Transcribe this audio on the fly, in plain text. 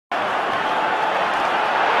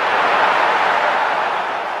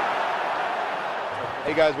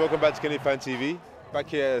Hey guys, welcome back to Kenny Fan TV. Back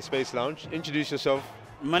here at Space Lounge. Introduce yourself.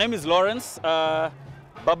 My name is Lawrence. Baba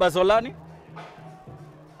Xolani.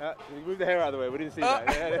 Move the hair out of the way. We didn't see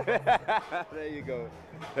that. There you go.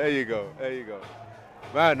 There you go. There you go.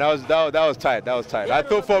 Man, that was tight. That was tight. Yeah, I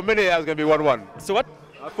thought for a minute that was gonna be 1-1. So what?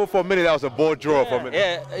 I thought for a minute that was a board draw for a minute.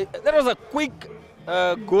 Yeah, that was a quick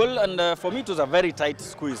goal, and for me it was a very tight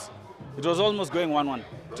squeeze. It was almost going 1-1,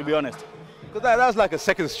 to be honest. Because that was like a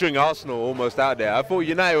second string Arsenal almost out there. I thought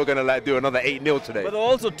United were gonna like do another 8-0 today. But there were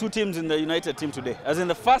also two teams in the United team today. As in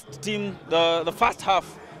the first team, the first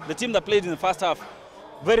half, the team that played in the first half,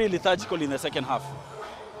 very lethargical in the second half.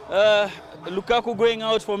 Lukaku going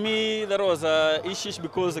out, for me, that was ishish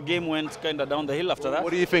because the game went kind of down the hill after that.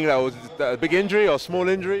 What do you think? That was a big injury or small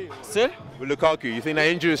injury? Sir? With Lukaku, you think that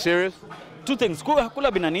injury is serious? Two things. Could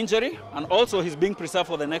have been an injury, and also he's being preserved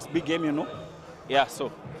for the next big game, you know. Yeah,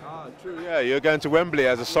 so. True, yeah, you're going to Wembley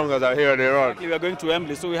as the song as I hear earlier on. We are going to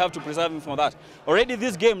Wembley, so we have to preserve him for that. Already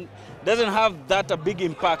this game doesn't have that a big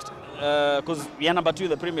impact because we are number 2 in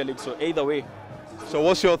the Premier League, so either way. So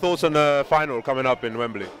what's your thoughts on the final coming up in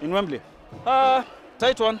Wembley? In Wembley?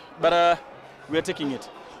 Tight one, but we are taking it.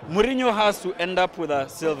 Mourinho has to end up with a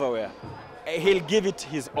silverware. He'll give it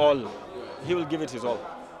his all. He will give it his all.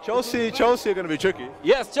 Chelsea are going to be tricky.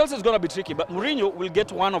 Yes, Chelsea is going to be tricky, but Mourinho will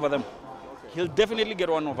get one over them. He'll definitely get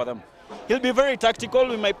one over them. He'll be very tactical.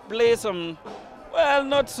 We might play some, well,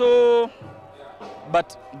 not so,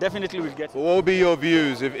 but definitely we'll get it. What will be your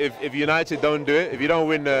views if United don't do it, if you don't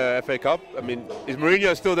win the FA Cup? I mean, is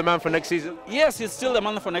Mourinho still the man for next season? Yes, he's still the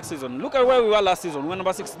man for next season. Look at where we were last season. We were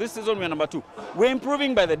number 6. This season we are number 2. We're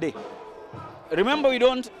improving by the day. Remember, you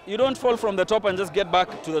don't fall from the top and just get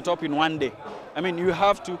back to the top in one day. I mean, you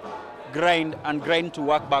have to grind to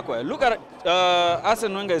work backward. Look at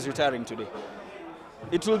Arsene Wenger is retiring today.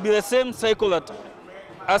 It will be the same cycle that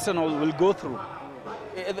Arsenal will go through.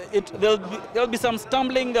 There'll be some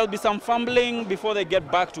stumbling, there'll be some fumbling before they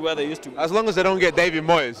get back to where they used to be. As long as they don't get David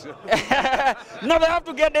Moyes. No, they have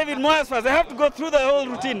to get David Moyes first. They have to go through the whole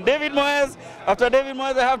routine. David Moyes, after David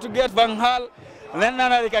Moyes, they have to get Van Gaal, and then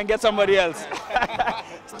they can get somebody else.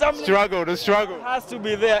 The struggle has to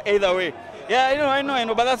be there either way. Yeah, I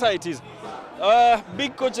know, but that's how it is.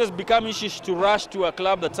 Big coaches become ishish to rush to a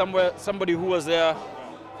club that somebody who was there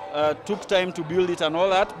took time to build it and all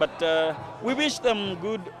that. But we wish them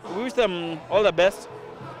good. We wish them all the best.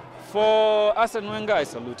 For Arsene Wenger, I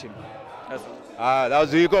salute him.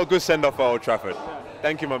 You got a good send off for Old Trafford.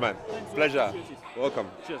 Thank you, my man. Thanks. Pleasure. Welcome.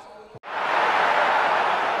 Cheers.